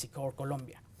Mexico or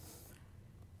Colombia.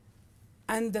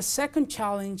 And the second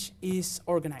challenge is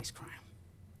organized crime.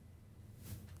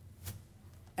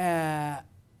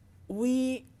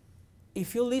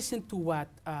 If you listen to what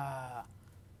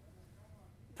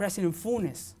President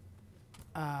Funes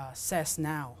says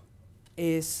now,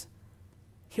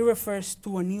 he refers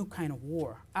to a new kind of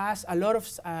war, as a lot of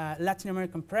Latin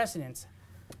American presidents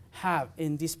have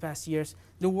in these past years,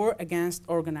 the war against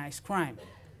organized crime.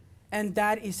 And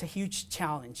that is a huge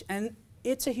challenge. And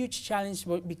it's a huge challenge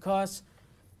because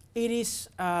it is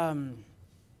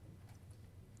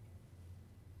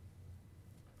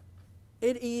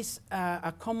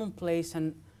a commonplace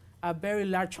and a very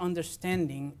large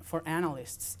understanding for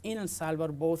analysts in El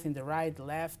Salvador, both in the right,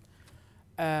 left,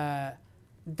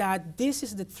 that this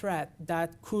is the threat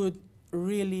that could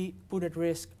really put at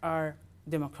risk our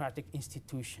democratic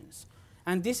institutions.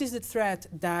 And this is the threat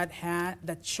that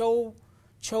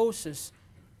shows us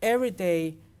every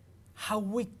day how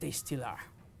weak they still are.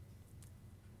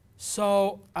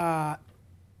 So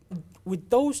with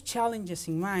those challenges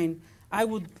in mind, I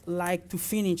would like to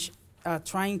finish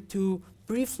trying to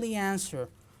briefly answer,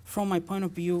 from my point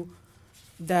of view,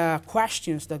 the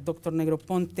questions that Dr.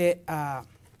 Negroponte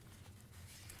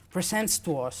presents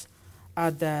to us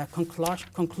at the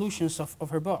conclusions of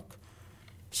her book.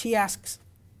 She asks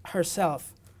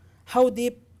herself, how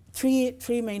deep,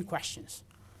 three main questions.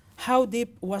 How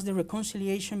deep was the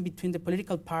reconciliation between the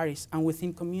political parties and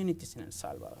within communities in El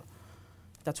Salvador?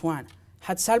 That's one.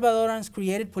 Had Salvadorans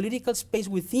created political space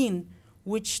within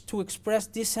which to express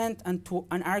dissent and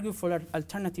argue for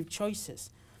alternative choices?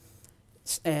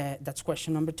 That's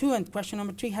question number two. And question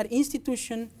number three, had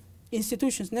institutions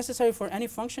necessary for any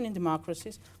functioning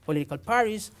democracies, political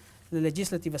parties, the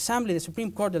Legislative Assembly, the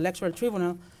Supreme Court, the Electoral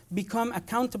Tribunal, become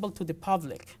accountable to the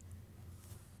public?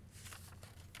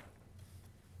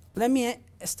 Let me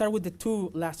start with the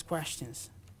two last questions.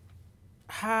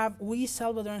 Have we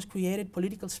Salvadorans created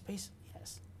political space?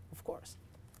 Yes, of course.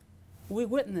 We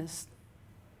witnessed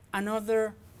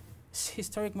another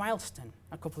historic milestone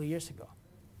a couple of years ago.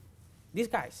 These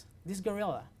guys, this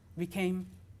guerrilla, became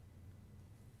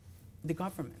the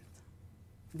government.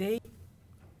 They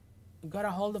got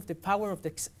a hold of the power of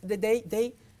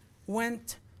they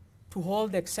went to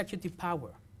hold the executive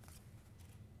power.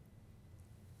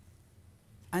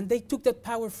 And they took that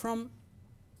power from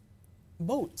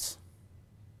votes.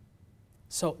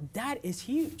 So that is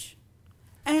huge.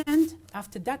 And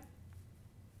after that,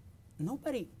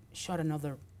 nobody shot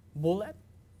another bullet.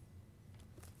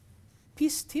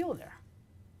 Peace still there.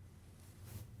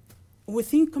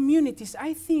 Within communities,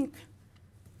 I think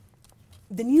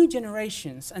the new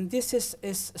generations, and this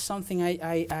is something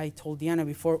I told Diana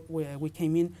before we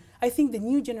came in, I think the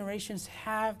new generations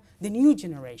have, the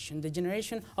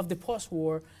generation of the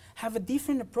post-war, have a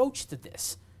different approach to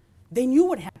this. They knew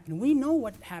what happened. We know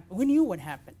what happened. We knew what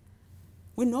happened.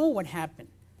 We know what happened.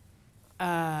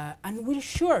 And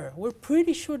we're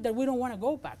pretty sure that we don't want to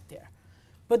go back there.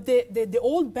 But the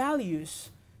old values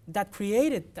that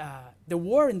created the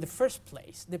war in the first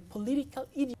place, the political,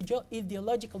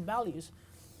 ideological values,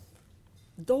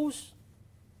 those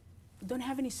don't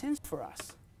have any sense for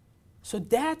us. So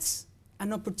that's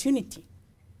an opportunity.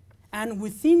 And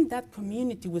within that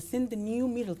community, within the new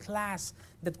middle class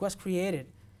that was created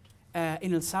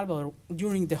in El Salvador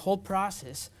during the whole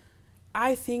process,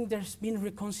 I think there's been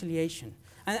reconciliation.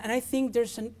 And I think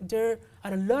there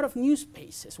are a lot of news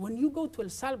spaces. When you go to El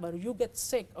Salvador, you get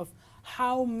sick of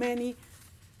how many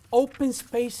open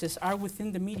spaces are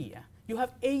within the media. You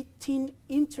have 18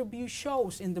 interview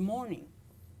shows in the morning.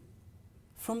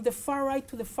 From the far right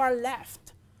to the far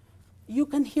left. You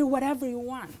can hear whatever you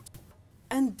want.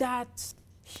 And that's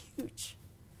huge.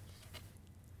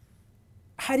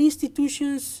 Had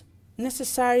institutions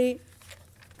necessary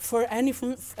for any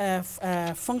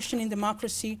functioning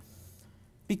democracy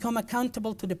become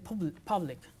accountable to the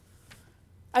public?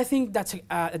 I think that's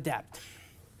a debt.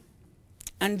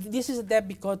 And this is a debt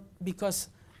because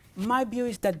my view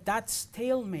is that that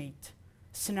stalemate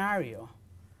scenario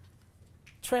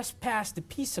trespassed the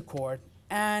peace accord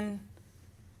and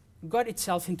got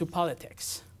itself into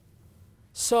politics.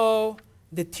 So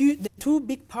the two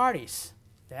big parties,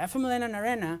 the FMLN and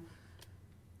Arena,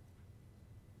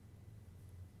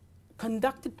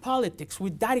 conducted politics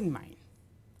with that in mind.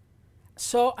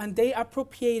 So, and they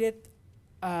appropriated,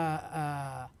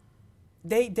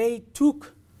 they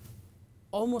took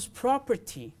almost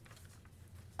property,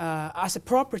 as a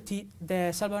property,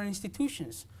 the Salvadoran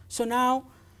institutions. So now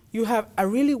you have a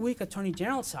really weak Attorney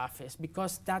General's office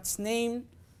because that's named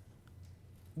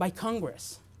by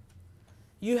Congress.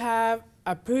 You have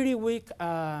a pretty weak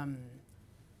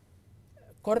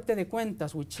Corte de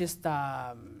Cuentas, which is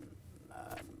the,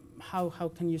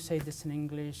 how can you say this in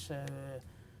English?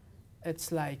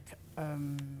 It's like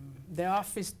the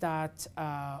office that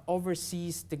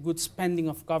oversees the good spending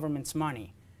of government's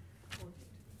money.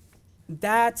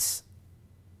 That's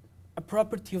a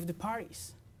property of the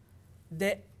parties.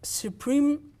 The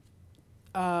Supreme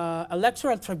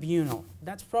Electoral Tribunal,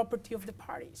 that's property of the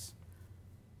parties.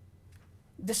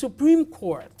 The Supreme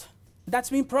Court, that's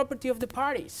been property of the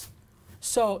parties.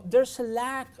 So there's a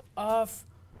lack of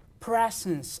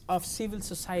presence of civil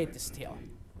society still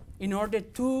in order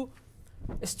to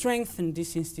strengthen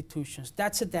these institutions.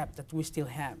 That's a debt that we still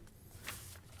have.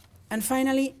 And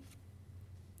finally,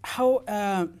 how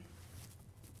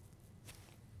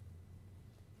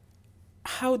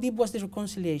deep was the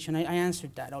reconciliation? I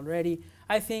answered that already.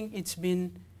 I think it's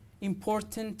been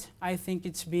important. I think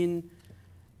it's been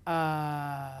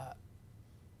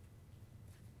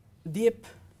deep,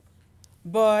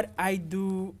 but I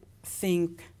do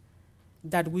think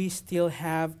that we still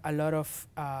have a lot of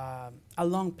a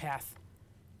long path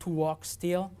to walk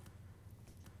still.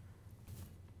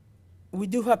 We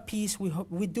do have peace,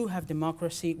 we do have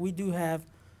democracy, we do have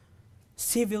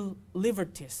civil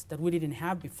liberties that we didn't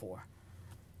have before.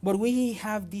 But we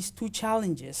have these two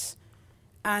challenges,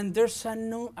 and there's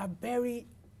a very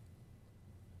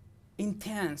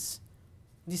intense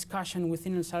discussion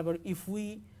within El Salvador if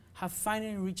we have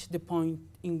finally reached the point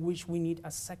in which we need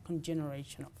a second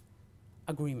generation of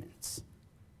agreements.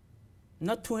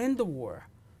 Not to end the war,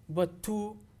 but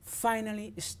to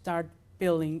finally start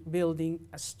building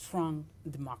a strong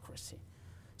democracy.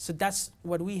 So that's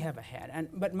what we have ahead.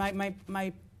 But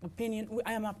my opinion,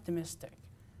 I am optimistic.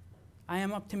 I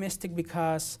am optimistic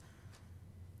because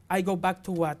I go back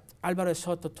to what Álvaro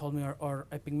Soto told me or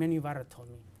Epigmenio Ibarra told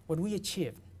me. What we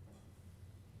achieved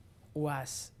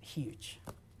was huge.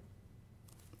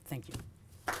 Thank you.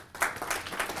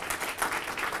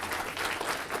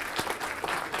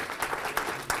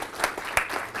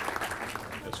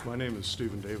 Yes, my name is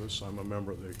Stephen Davis. I'm a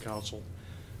member of the council.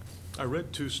 I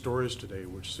read two stories today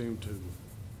which seem to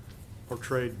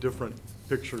portray different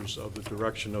pictures of the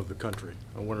direction of the country.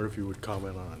 I wonder if you would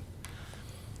comment on it.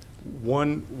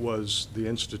 One was the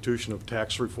institution of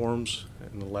tax reforms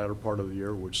in the latter part of the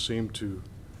year, which seemed to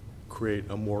create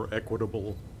a more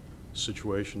equitable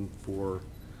situation for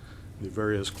the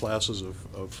various classes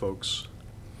of folks.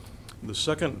 The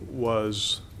second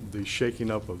was the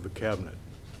shaking up of the cabinet,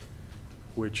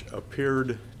 which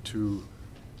appeared to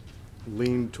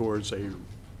lean towards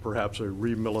perhaps a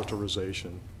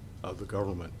remilitarization of the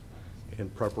government in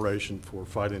preparation for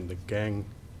fighting the gang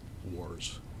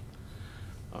wars.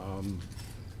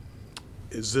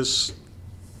 It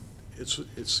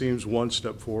seems one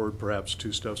step forward, perhaps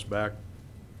two steps back,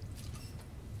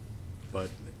 but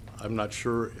I'm not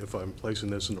sure if I'm placing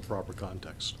this in the proper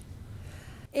context.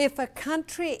 If a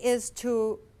country is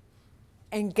to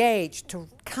engage, to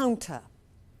counter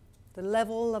the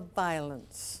level of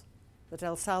violence that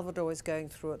El Salvador is going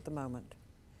through at the moment,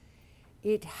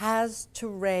 it has to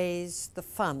raise the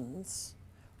funds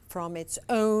from its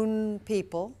own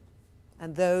people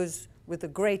and those with a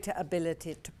greater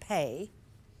ability to pay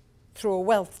through a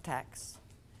wealth tax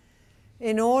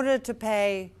in order to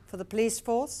pay for the police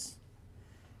force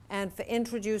and for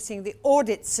introducing the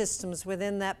audit systems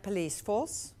within that police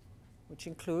force, which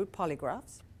include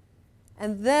polygraphs,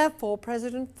 And therefore,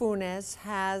 President Funes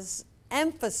has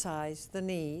emphasized the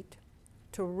need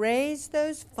to raise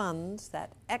those funds,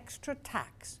 that extra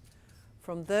tax,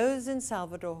 from those in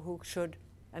Salvador who should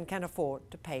and can afford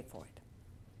to pay for it.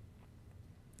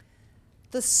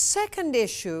 The second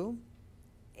issue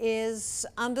is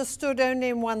understood only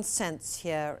in one sense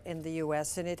here in the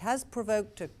US, and it has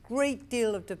provoked a great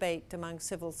deal of debate among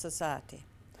civil society.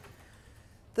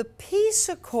 The peace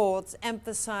accords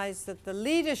emphasize that the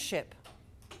leadership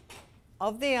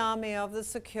of the army, of the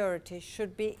security,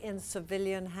 should be in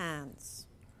civilian hands.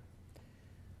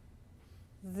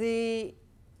 The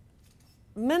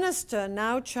minister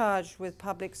now charged with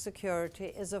public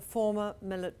security is a former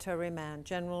military man,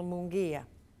 General Munguia.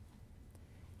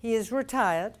 He is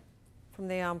retired from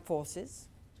the armed forces,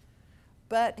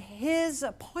 but his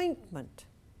appointment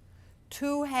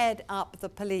to head up the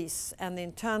police and the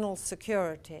internal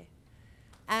security,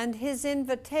 and his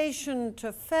invitation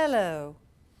to fellow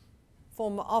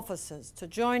former officers to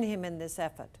join him in this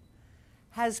effort,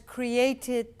 has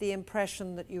created the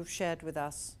impression that you've shared with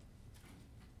us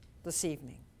this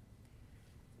evening.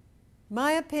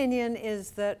 My opinion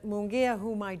is that Munguia,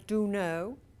 whom I do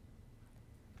know,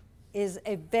 is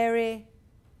a very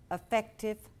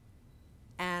effective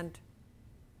and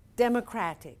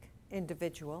democratic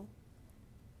individual,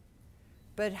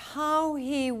 but how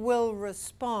he will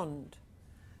respond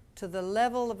to the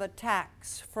level of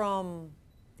attacks from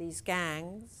these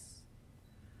gangs,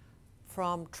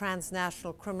 from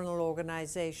transnational criminal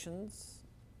organizations,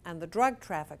 and the drug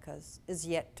traffickers is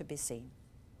yet to be seen.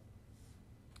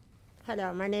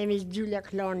 Hello, my name is Julia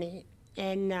Cloney,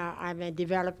 and I'm a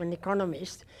development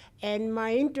economist. And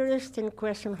my interest in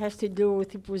question has to do with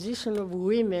the position of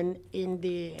women in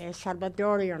the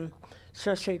Salvadorian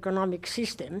socioeconomic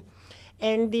system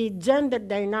and the gender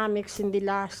dynamics in the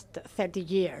last 30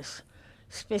 years.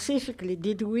 Specifically,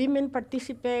 did women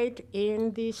participate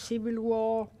in the civil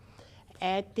war,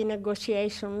 at the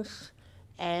negotiations,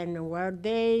 and were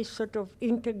they sort of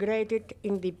integrated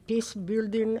in the peace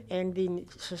building and in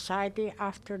society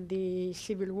after the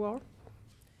civil war?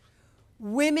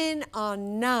 Women are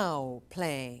now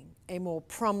playing a more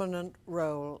prominent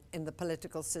role in the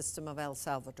political system of El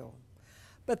Salvador,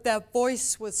 but their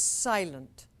voice was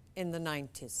silent in the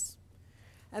 90s.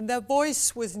 And their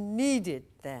voice was needed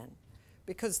then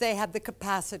because they had the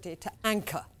capacity to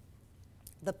anchor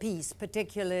the peace,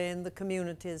 particularly in the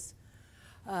communities,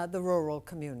 the rural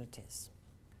communities.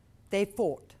 They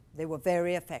fought. They were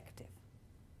very effective.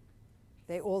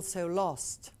 They also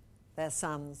lost their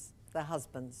sons, their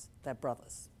husbands, their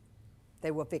brothers.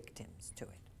 They were victims to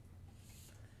it.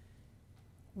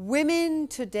 Women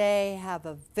today have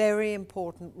a very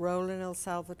important role in El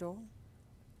Salvador.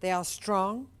 They are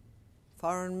strong.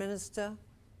 Foreign minister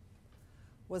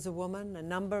was a woman. A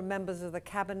number of members of the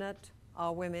cabinet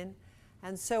are women.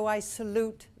 And so I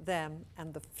salute them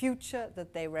and the future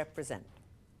that they represent.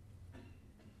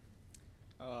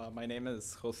 My name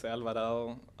is Jose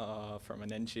Alvarado from an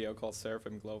NGO called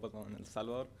Seraphim Global in El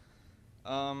Salvador.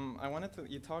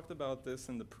 You talked about this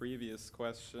in the previous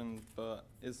question, but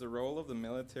is the role of the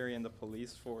military and the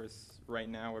police force right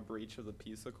now a breach of the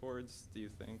peace accords, do you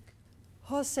think?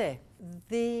 Jose,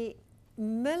 the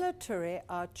military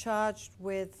are charged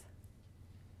with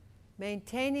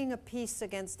maintaining a peace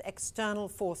against external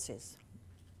forces.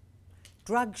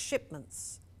 Drug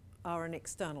shipments are an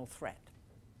external threat.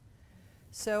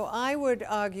 So I would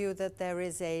argue that there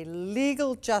is a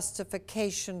legal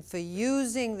justification for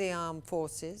using the armed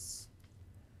forces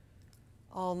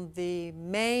on the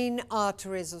main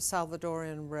arteries of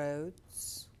Salvadorian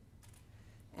roads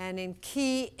and in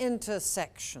key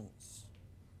intersections,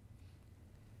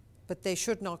 but they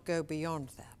should not go beyond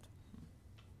that.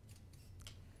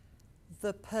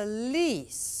 The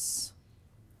police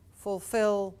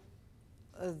fulfill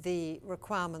the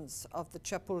requirements of the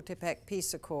Chapultepec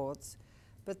Peace Accords,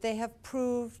 but they have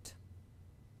proved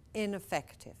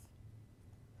ineffective.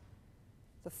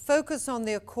 The focus on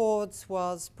the accords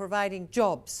was providing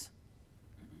jobs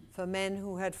for men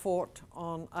who had fought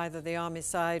on either the army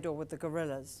side or with the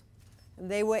guerrillas. And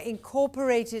they were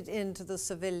incorporated into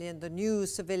the new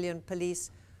civilian police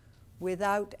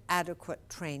without adequate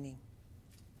training.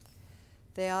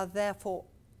 They have therefore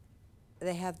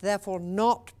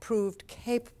not proved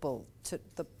capable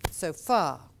so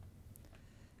far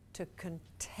to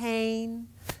contain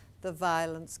the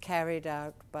violence carried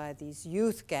out by these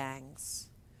youth gangs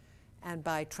and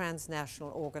by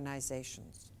transnational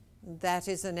organizations. That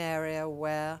is an area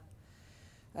where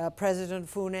President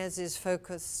Funes is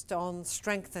focused on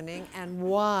strengthening, and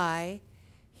why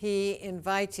he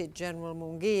invited General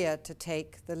Munguia to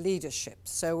take the leadership.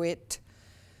 So it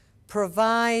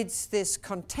provides this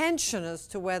contention as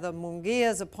to whether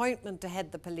Munguia's appointment to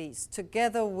head the police,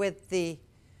 together with the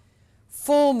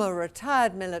former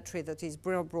retired military that he's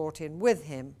brought in with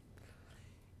him,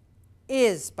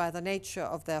 is, by the nature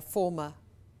of their former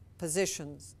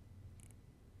positions,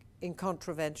 in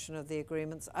contravention of the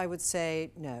agreements. I would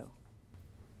say no.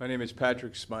 My name is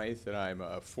Patrick Smythe, and I'm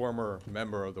a former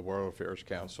member of the World Affairs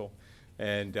Council,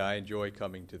 and I enjoy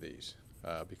coming to these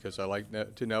because I like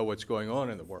to know what's going on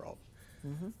in the world.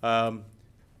 Mm-hmm.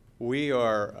 We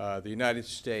are, the United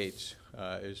States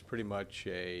is pretty much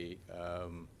a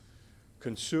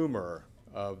consumer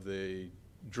of the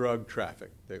drug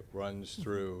traffic that runs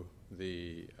through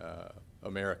the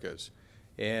Americas.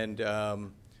 And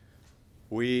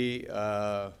we,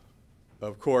 of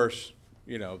course,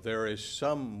 you know, there is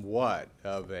somewhat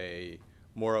of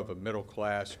more of a middle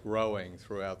class growing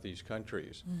throughout these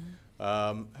countries. Mm-hmm.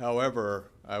 However,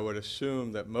 I would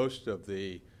assume that most of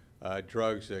the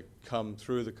drugs that come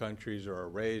through the countries or are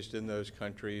raised in those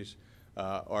countries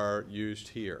are used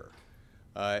here.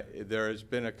 There has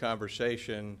been a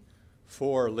conversation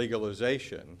for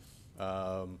legalization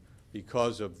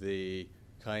because of the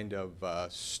kind of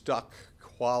stuck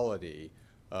quality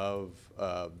of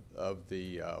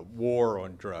the war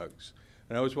on drugs.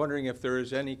 And I was wondering if there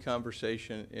is any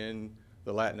conversation in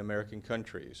the Latin American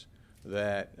countries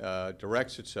that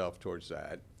directs itself towards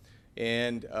that,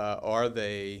 and are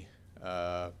they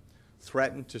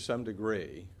threatened to some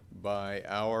degree by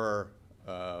our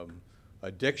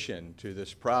addiction to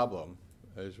this problem,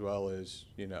 as well as,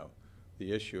 you know,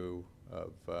 the issue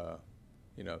of,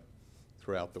 you know,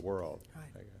 throughout the world, right.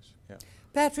 I guess. Yeah.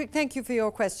 Patrick, thank you for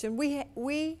your question.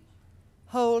 We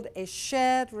hold a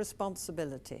shared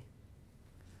responsibility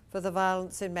for the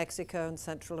violence in Mexico and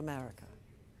Central America,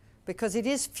 because it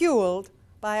is fueled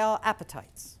by our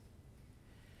appetites.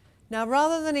 Now,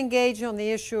 rather than engage on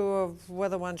the issue of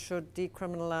whether one should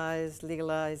decriminalize,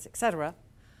 legalize, etc.,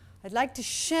 I'd like to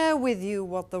share with you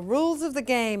what the rules of the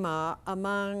game are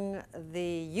among the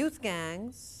youth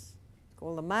gangs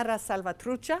called the Mara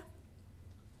Salvatrucha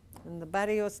and the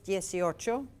Barrios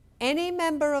 18. Any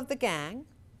member of the gang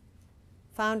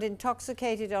found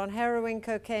intoxicated on heroin,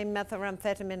 cocaine,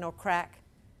 methamphetamine, or crack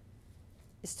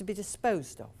is to be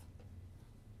disposed of,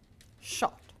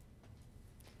 shot.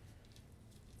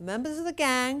 The members of the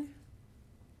gang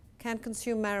can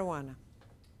consume marijuana,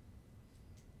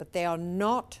 but they are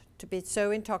not to be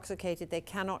so intoxicated they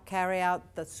cannot carry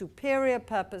out the superior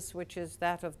purpose, which is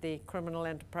that of the criminal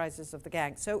enterprises of the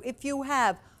gang. So if you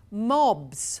have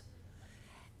mobs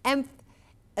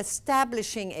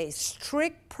establishing a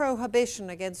strict prohibition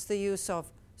against the use of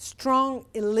strong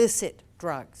illicit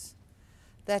drugs,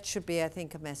 that should be, I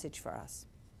think, a message for us.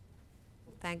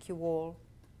 Thank you all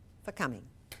for coming.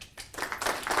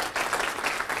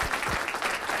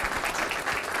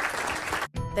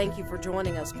 Thank you for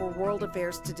joining us for World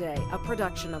Affairs Today, a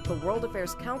production of the World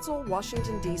Affairs Council,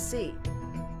 Washington, D.C.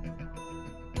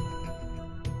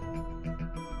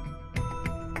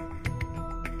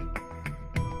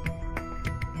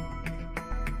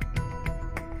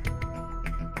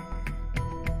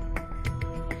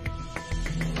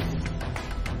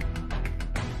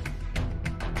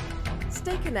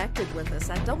 Stay connected with us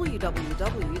at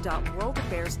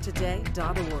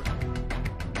www.worldaffairstoday.org.